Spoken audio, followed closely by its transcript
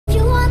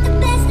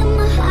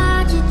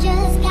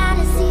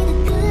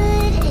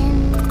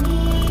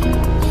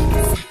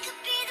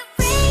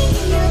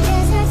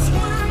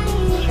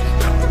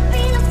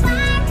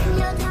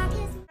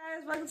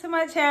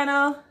my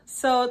channel.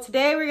 So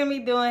today we're gonna be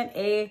doing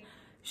a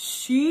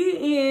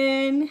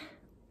SHEIN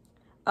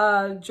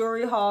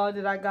jewelry haul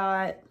that I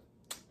got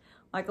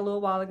like a little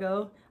while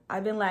ago.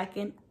 I've been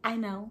lacking, I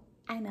know.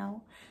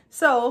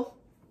 So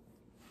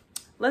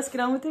let's get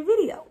on with the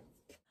video.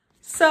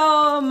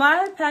 So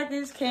my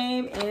package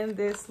came in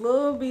this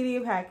little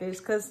bitty package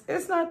because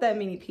it's not that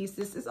many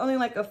pieces. It's only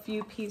like a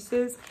few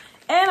pieces,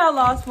 and I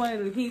lost one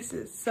of the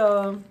pieces.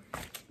 So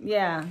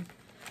yeah.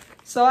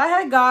 So I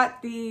had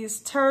got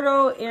these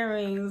turtle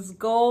earrings,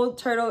 gold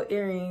turtle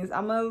earrings.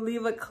 I'm gonna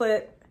leave a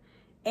clip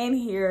in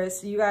here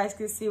so you guys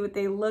can see what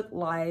they look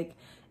like.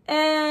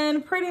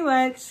 And pretty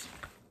much,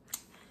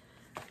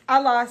 I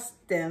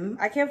lost them.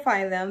 I can't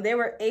find them. They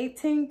were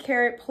 18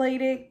 karat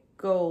plated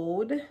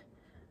gold,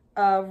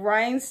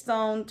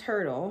 rhinestone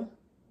turtle.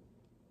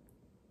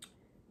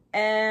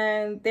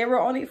 And they were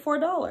only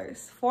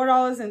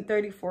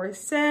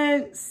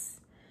 $4.34.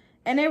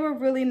 And they were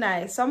really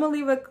nice. So I'm gonna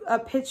leave a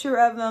picture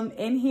of them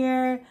in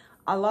here.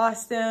 I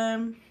lost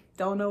them.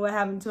 Don't know what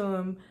happened to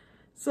them.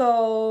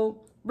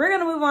 So we're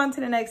gonna move on to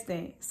the next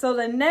thing. So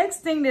the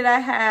next thing that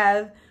I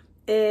have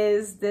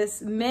is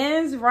this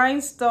men's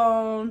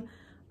rhinestone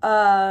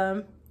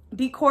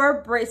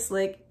Decor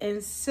bracelet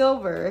in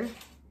silver.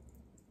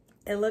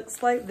 It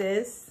looks like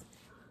this.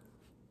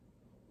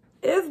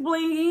 It's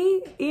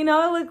blingy. You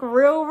know, it look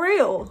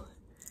real.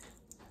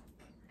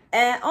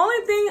 And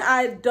only thing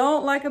I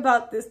don't like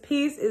about this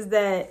piece is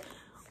that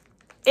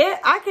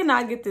I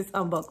cannot get this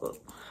unbuckled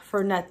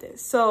for nothing.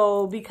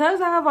 So because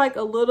I have like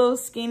a little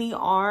skinny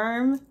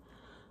arm,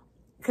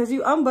 because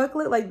you unbuckle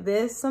it like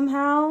this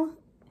somehow,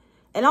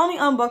 and I only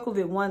unbuckled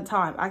it one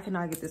time, I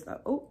cannot get this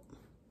up. Oh,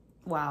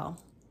 wow.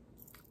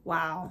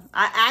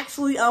 I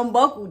actually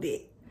unbuckled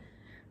it.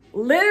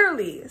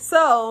 Literally.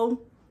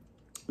 So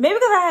maybe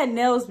because I had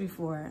nails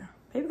before.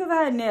 I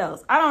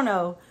don't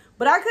know.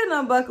 But I couldn't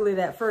unbuckle it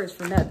at first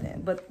for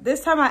nothing. But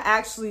this time I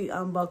actually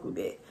unbuckled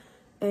it.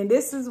 And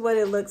this is what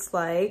it looks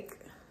like.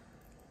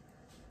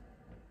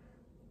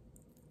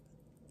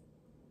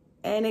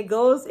 And it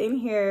goes in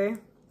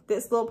here.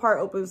 This little part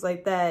opens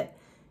like that.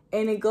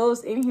 And it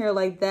goes in here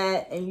like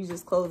that. And you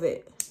just close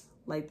it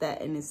like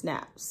that and it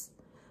snaps.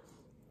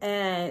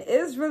 And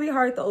it's really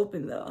hard to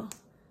open though.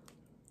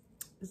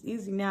 It's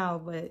easy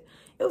now, but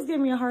it was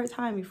giving me a hard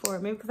time before,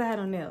 maybe because I had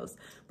on nails.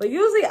 But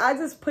usually I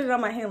just put it on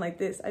my hand like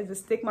this. I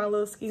just stick my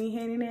little skinny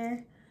hand in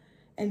there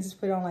and just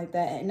put it on like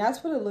that. And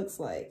that's what it looks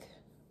like.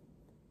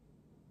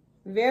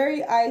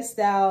 Very iced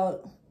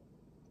out.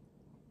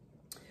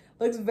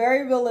 Looks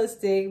very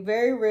realistic,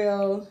 very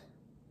real.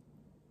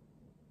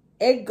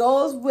 It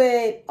goes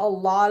with a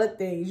lot of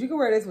things. You can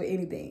wear this with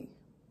anything.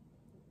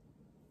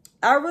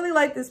 I really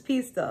like this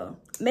piece though.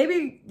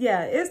 Maybe,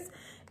 yeah, it's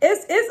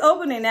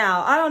opening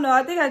now. I don't know.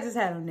 I think I just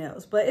had on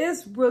nails, but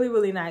it's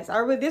really nice.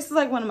 This is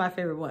like one of my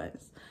favorite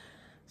ones.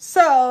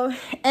 So,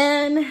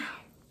 and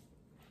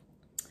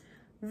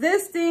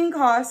this thing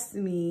cost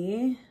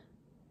me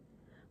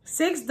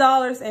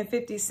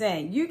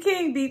 $6.50. You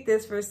can't beat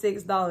this for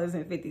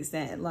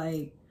 $6.50.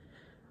 Like,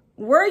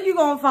 where are you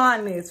gonna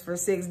find this for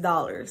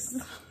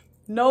 $6?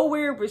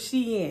 Nowhere but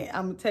SHEIN.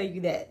 I'm gonna tell you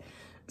that.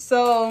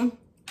 So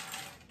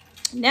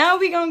now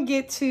we're gonna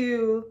get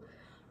to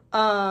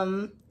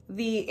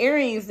the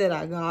earrings that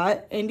I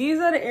got. And these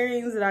are the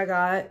earrings that I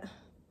got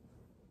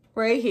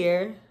right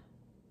here.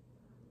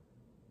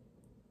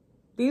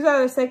 These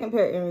are the second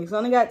pair of earrings. I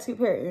only got 2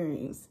 pair of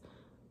earrings.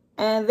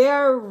 And they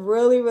are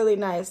really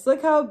nice.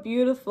 Look how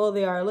beautiful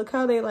they are. Look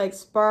how they like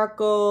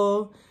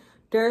sparkle.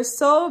 They're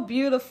so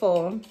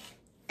beautiful.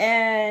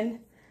 And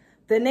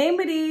the name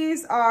of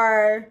these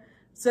are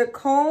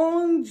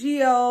Zircon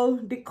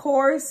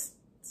Decor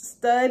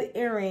stud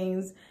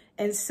earrings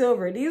in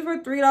silver. These were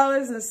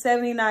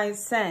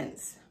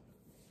 $3.79.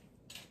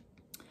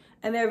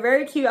 And they're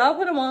very cute. I'll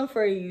put them on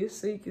for you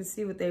so you can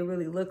see what they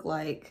really look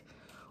like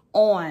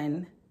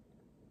on.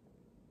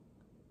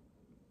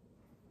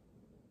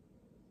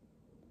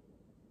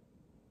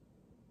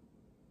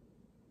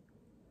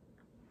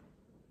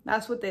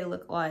 That's what they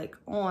look like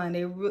on.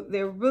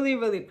 They're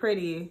really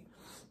pretty.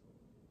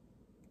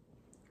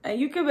 And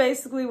you can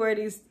basically wear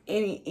these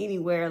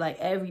anywhere, like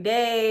every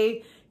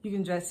day. You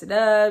can dress it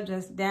up,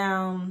 dress it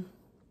down.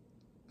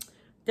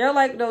 They're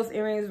like those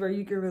earrings where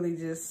you can really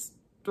just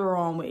throw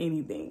on with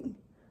anything.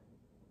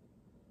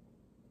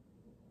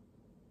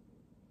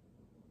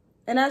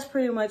 And that's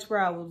pretty much where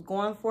I was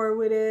going for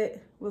with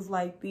it. Was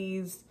like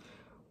these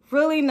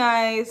really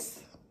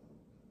nice,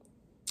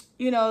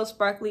 you know,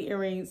 sparkly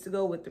earrings to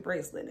go with the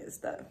bracelet and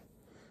stuff.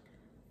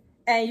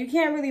 And you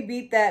can't really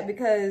beat that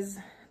because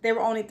they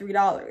were only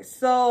 $3.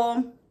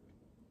 So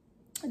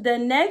the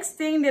next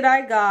thing that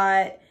I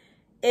got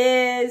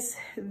is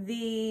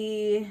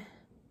the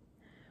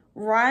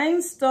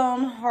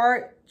rhinestone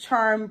heart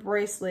charm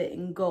bracelet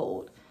in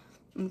gold.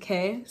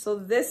 Okay, so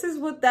this is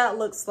what that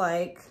looks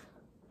like.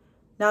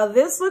 Now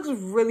this looks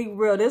really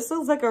real. This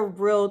looks like a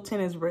real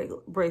tennis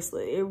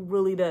bracelet. It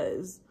really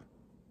does.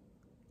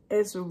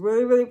 It's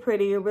really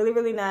pretty,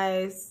 really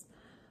nice.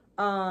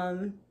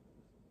 You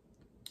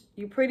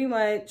pretty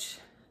much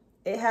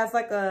it has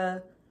like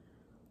a,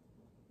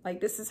 like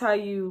this is how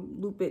you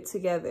loop it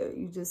together.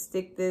 You just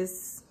stick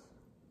this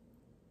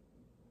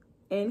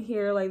in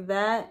here like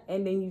that,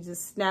 and then you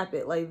just snap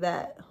it like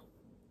that.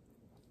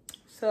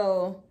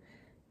 So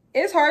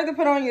it's hard to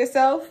put on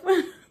yourself.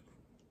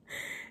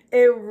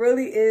 It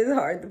really is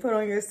hard to put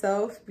on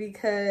yourself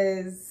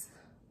because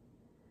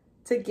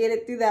to get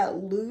it through that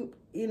loop,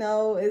 you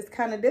know, it's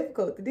kind of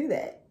difficult to do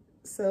that.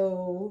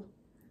 So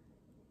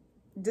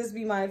just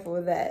be mindful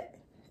of that,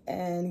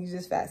 and you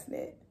just fasten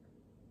it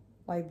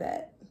like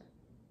that.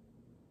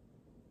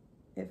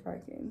 If I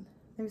can,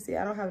 let me see,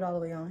 I don't have it all the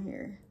way on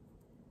here.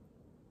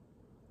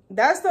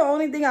 That's the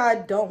only thing I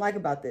don't like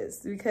about this,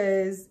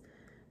 because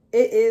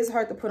it is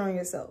hard to put on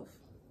yourself.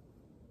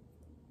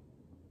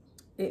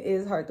 It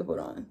is hard to put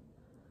on.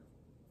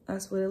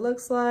 That's what it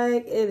looks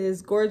like. It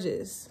is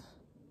gorgeous.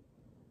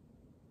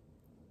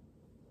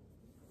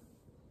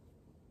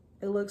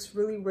 It looks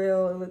really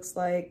real. It looks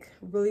like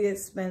really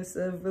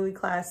expensive, really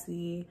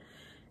classy.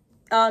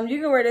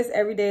 You can wear this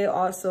every day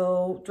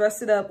also.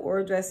 Dress it up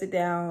or dress it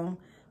down.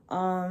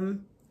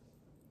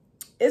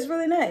 It's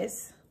really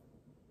nice.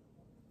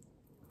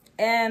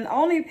 And I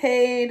only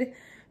paid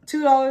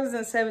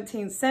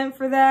 $2.17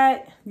 for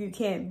that. You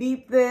can't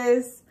beat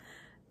this.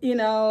 You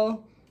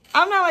know,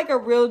 I'm not like a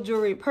real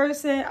jewelry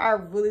person. I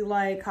really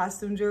like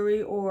costume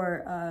jewelry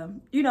or,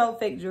 you know,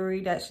 fake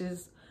jewelry. That's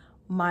just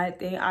my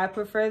thing. I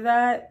prefer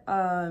that.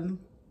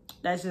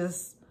 That's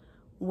just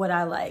what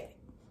I like,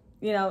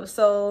 you know.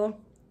 So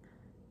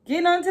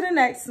getting on to the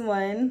next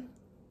one.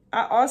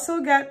 I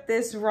also got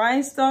this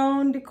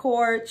Rhinestone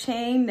Decor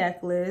chain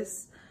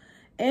necklace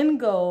in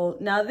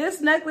gold. Now this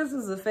necklace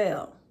is a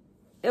fail.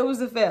 It was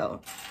a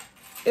fail.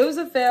 It was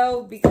a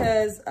fail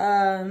because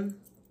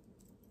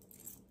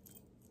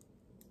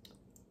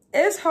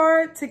it's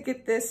hard to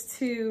get this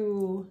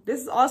to,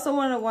 this is also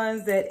one of the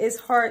ones that it's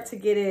hard to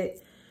get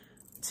it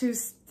to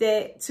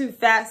stay too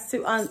fast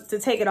to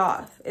take it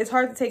off. It's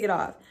hard to take it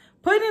off.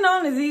 Putting it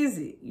on is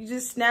easy. You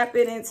just snap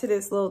it into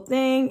this little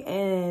thing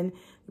and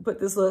you put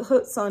this little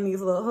hooks on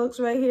these little hooks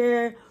right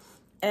here.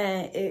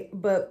 And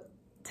but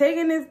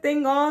taking this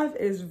thing off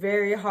is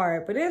very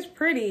hard, but it's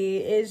pretty.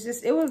 It's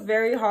just, it was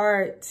very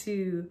hard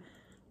to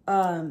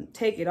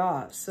take it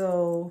off.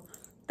 So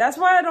that's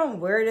why I don't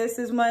wear this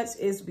as much,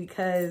 is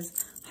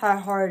because how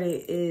hard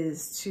it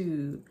is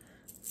to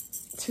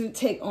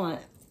take on.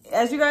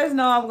 As you guys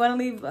know, I'm going to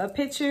leave a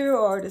picture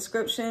or a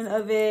description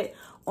of it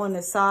on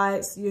the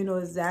side so you know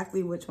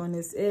exactly which one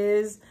this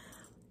is.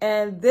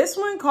 And this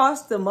one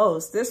cost the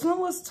most. This one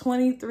was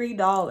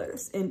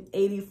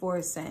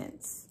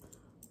 $23.84.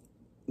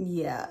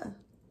 Yeah.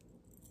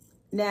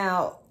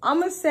 Now, I'm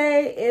going to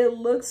say it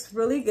looks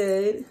really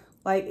good.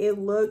 Like, it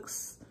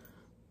looks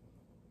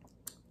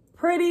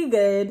pretty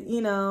good,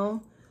 you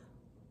know.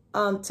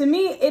 To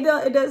me,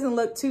 it doesn't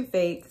look too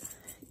fake.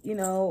 You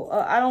know,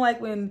 I don't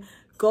like when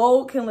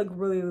gold can look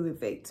really, really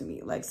fake to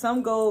me. Like,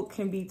 some gold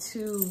can be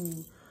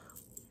too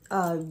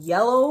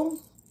yellow,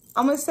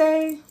 I'm going to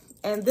say.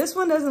 And this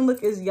one doesn't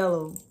look as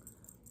yellow.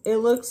 It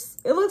looks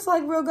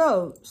like real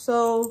gold.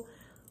 So,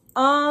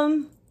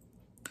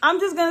 I'm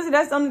just gonna say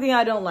that's the only thing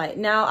I don't like.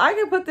 Now, I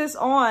can put this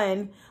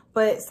on,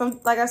 but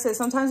like I said,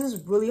 sometimes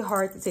it's really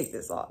hard to take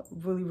this off.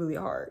 Really, really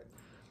hard.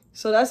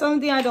 So that's the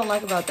only thing I don't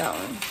like about that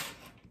one.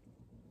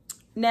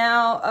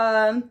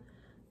 Now,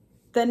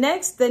 the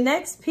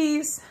next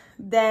piece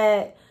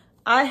that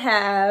I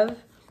have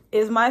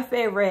is my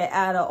favorite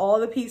out of all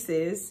the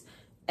pieces,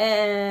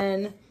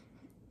 and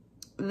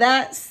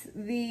that's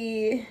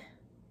the,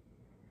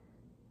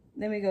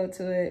 let me go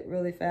to it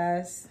really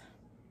fast.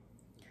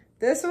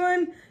 This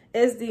one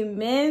is the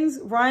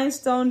men's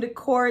Rhinestone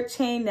Decor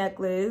chain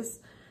necklace.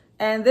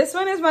 And this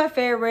one is my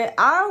favorite.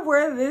 I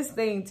wear this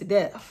thing to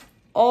death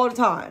all the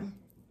time.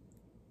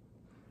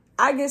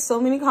 I get so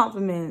many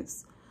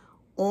compliments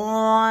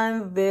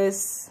on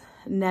this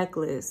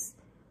necklace.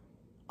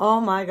 Oh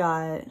my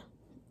God.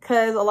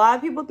 Because a lot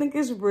of people think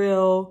it's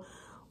real.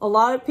 A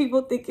lot of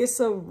people think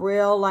it's a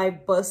real,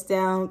 like, bust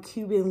down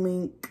Cuban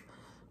link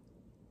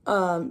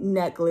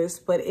necklace,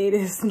 but it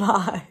is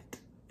not.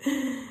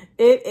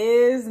 It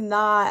is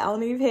not. I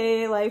only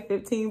paid like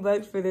 15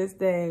 bucks for this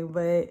thing,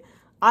 but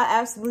I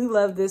absolutely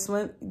love this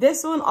one.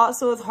 This one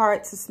also is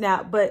hard to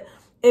snap, but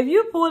if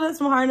you pull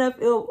this one hard enough,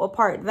 it'll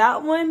apart.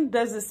 That one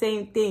does the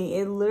same thing.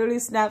 It literally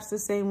snaps the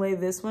same way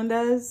this one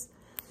does.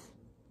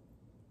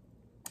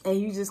 And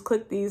you just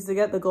click these to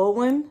get the gold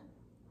one.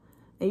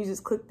 And you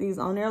just click these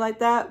on there like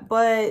that.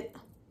 But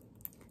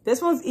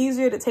this one's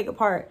easier to take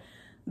apart.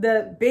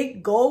 The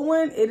big gold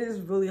one, it is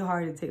really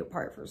hard to take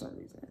apart for some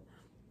reason.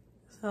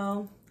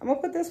 So I'm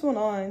gonna put this one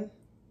on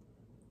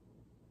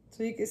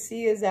so you can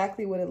see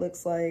exactly what it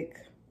looks like.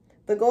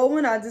 The gold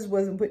one, I just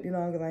wasn't putting it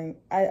on because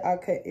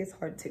it's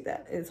hard to take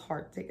that. It's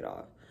hard to take it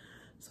off.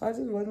 So I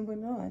just wasn't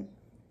putting it on.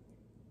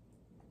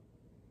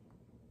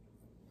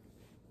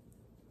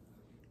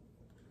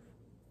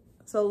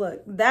 So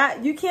look,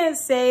 that, you can't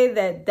say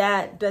that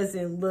that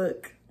doesn't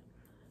look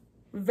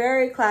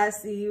very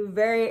classy,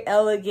 very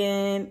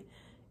elegant.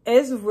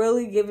 It's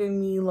really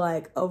giving me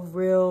like a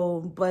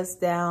real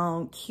bust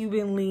down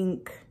Cuban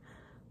link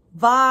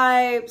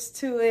vibes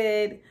to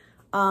it.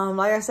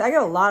 Like I said, I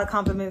get a lot of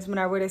compliments when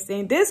I wear this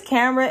thing. This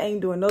camera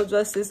ain't doing no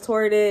justice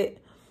toward it.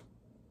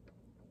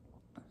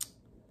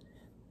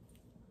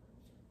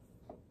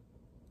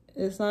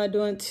 It's not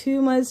doing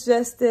too much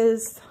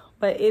justice,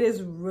 but it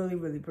is really,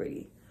 really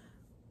pretty.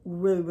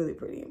 Really, really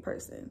pretty in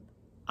person.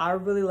 I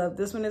really love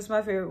this one. It's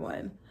my favorite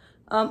one.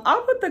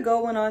 I'll put the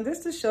gold one on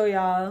just to show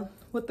y'all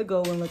what the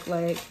gold one look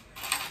like.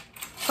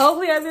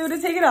 Hopefully I'll be able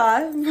to take it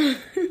off.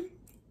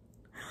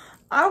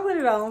 I'll put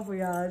it on for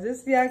y'all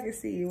just so y'all can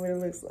see what it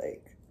looks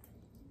like.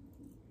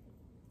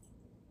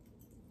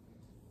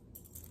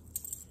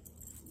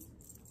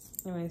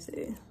 Let me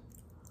see.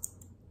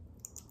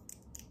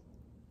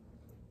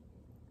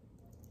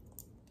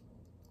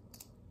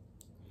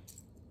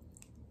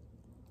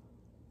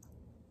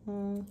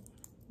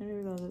 Maybe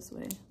we go this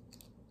way.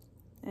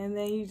 And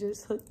then you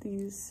just hook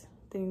these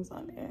things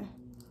on there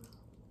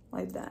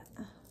like that.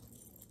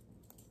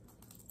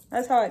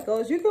 That's how it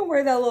goes. You can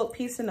wear that little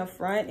piece in the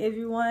front if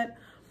you want,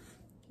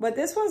 but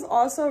this one's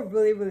also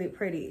really, really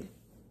pretty.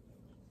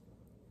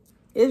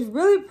 It's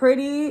really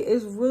pretty.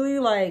 It's really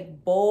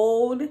like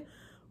bold,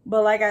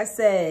 but like I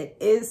said,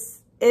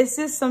 it's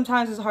just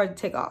sometimes it's hard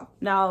to take off.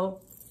 Now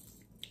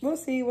we'll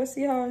see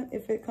how,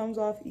 if it comes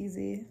off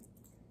easy.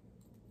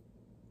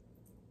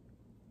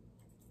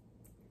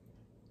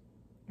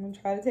 I'm gonna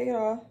try to take it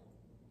off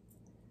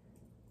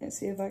and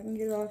see if I can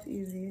get it off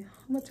easy.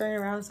 I'm gonna turn it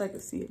around so I can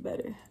see it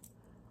better.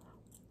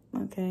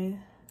 Okay.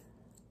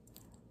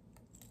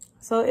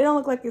 So it don't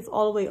look like it's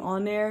all the way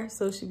on there,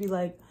 so it should be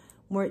like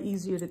more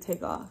easier to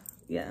take off.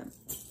 Yeah.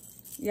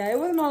 Yeah, it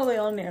wasn't all the way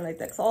on there like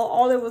that. So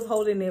all it was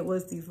holding it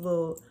was these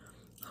little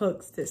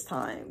hooks this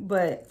time.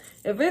 But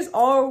if it's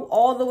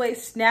all the way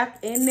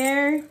snapped in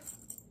there,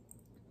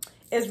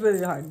 it's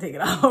really hard to take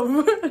it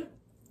off.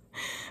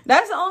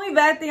 That's the only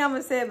bad thing I'm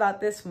gonna say about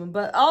this one.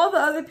 But all the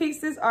other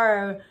pieces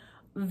are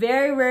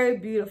very, very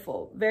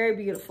beautiful. Very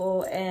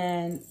beautiful.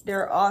 And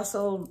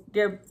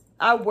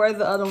I wear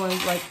the other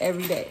ones like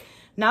every day.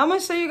 Now I'm gonna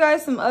show you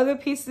guys some other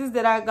pieces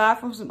that I got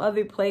from some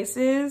other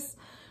places,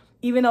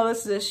 even though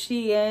this is a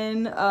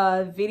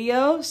SHEIN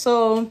video.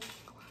 So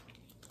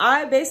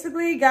I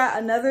basically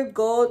got another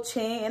gold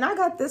chain, and I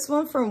got this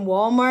one from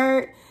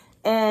Walmart,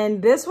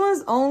 and this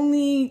one's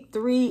only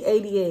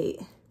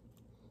 $3.88.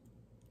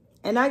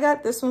 And I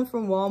got this one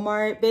from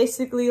Walmart,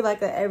 basically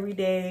like a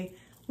everyday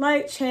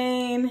light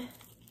chain,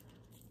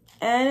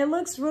 and it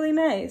looks really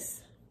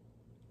nice.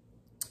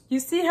 You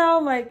see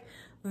how like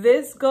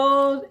this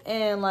gold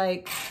and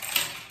like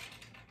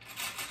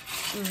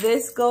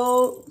this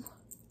gold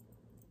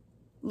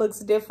looks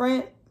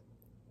different?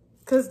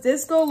 Because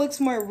this gold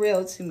looks more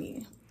real to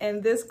me,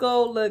 and this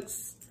gold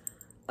looks,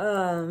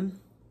 I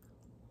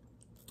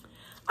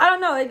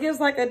don't know, it gives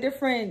like a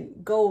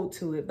different gold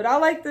to it. But I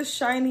like the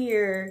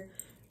shinier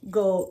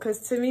gold, because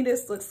to me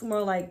this looks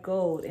more like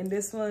gold, and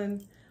this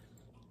one,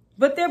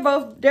 but they're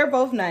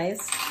both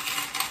nice.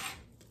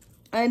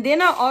 And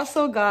then I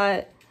also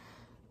got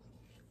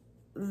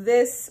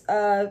this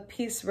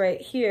piece right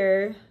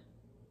here.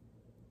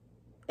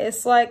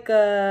 It's like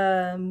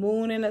a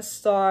moon and a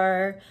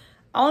star.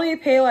 I only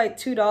paid like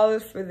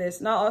 $2 for this,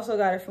 and I also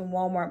got it from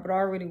Walmart, but I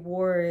already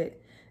wore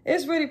it.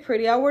 It's really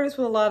pretty. I wore this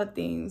with a lot of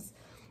things.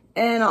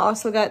 And I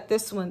also got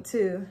this one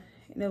too,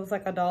 and it was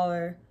like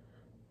 $1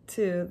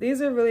 too.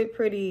 These are really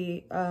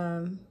pretty.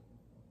 Those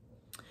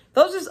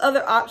are just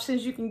other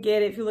options you can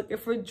get if you're looking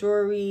for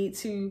jewelry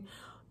to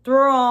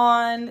throw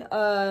on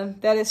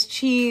that is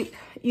cheap,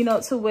 you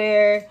know, to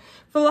wear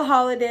for the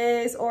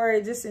holidays or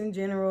just in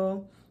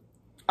general.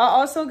 I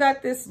also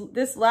got this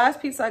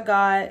last piece I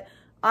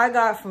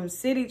got from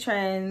City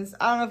Trends.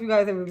 I don't know if you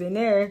guys ever been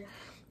there.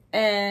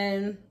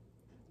 And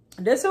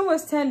this one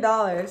was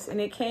 $10,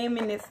 and it came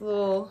in this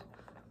little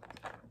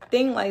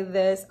thing like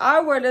this.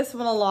 I wear this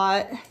one a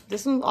lot.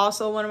 This one's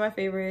also one of my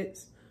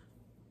favorites.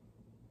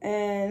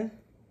 And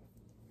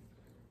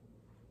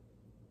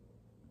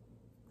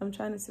I'm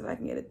trying to see if I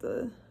can get it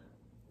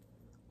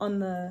on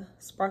the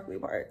sparkly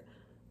part.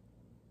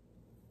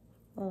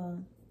 Hold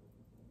on.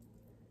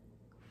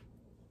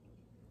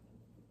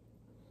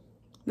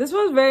 This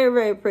one's very,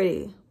 very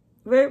pretty.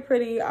 Very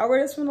pretty. I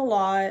wear this one a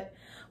lot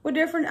with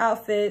different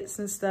outfits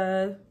and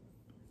stuff.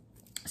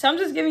 So I'm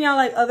just giving y'all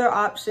like other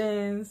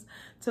options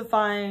to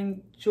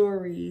find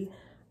jewelry,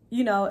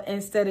 you know,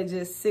 instead of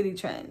just City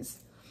Trends.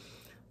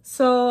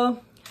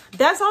 So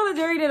that's all the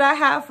jewelry that I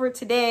have for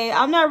today.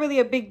 I'm not really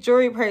a big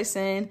jewelry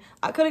person.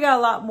 I could have got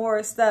a lot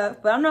more stuff,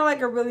 but I'm not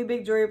like a really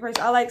big jewelry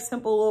person. I like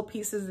simple little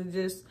pieces to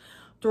just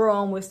throw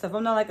on with stuff.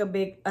 I'm not like a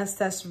big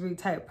accessory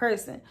type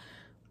person.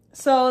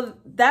 So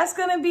that's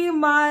gonna be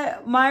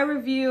my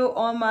review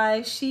on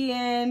my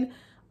SHEIN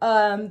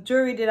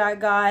jewelry that I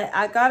got.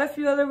 I got a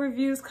few other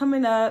reviews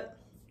coming up.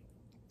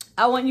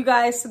 I want you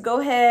guys to go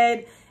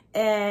ahead,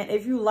 and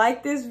if you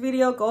like this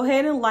video, go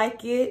ahead and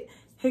like it.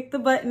 Hit the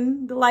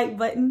button, the like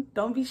button.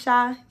 Don't be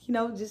shy, you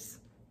know, just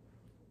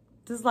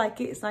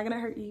like it. It's not gonna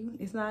hurt you.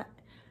 It's not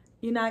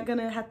You're not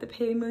gonna have to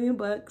pay $1 million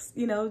bucks.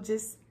 You know,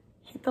 just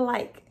hit the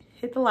like.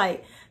 Hit the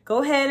like.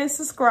 Go ahead and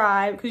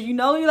subscribe because you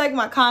know you like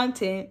my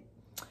content.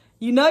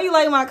 You know you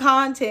like my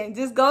content.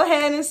 Just go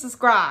ahead and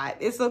subscribe.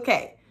 It's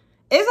okay.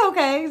 It's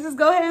okay. Just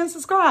go ahead and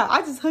subscribe.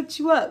 I just hooked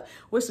you up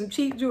with some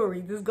cheap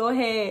jewelry. Just go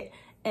ahead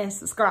and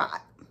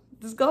subscribe.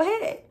 Just go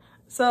ahead.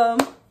 So,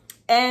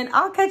 and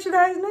I'll catch you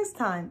guys next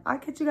time. I'll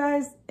catch you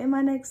guys in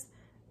my next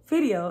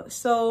video.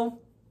 So,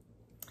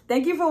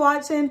 thank you for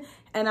watching.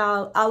 And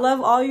I love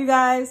all you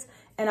guys.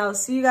 And I'll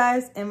see you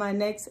guys in my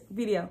next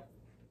video.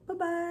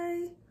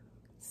 Bye-bye.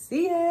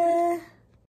 See ya.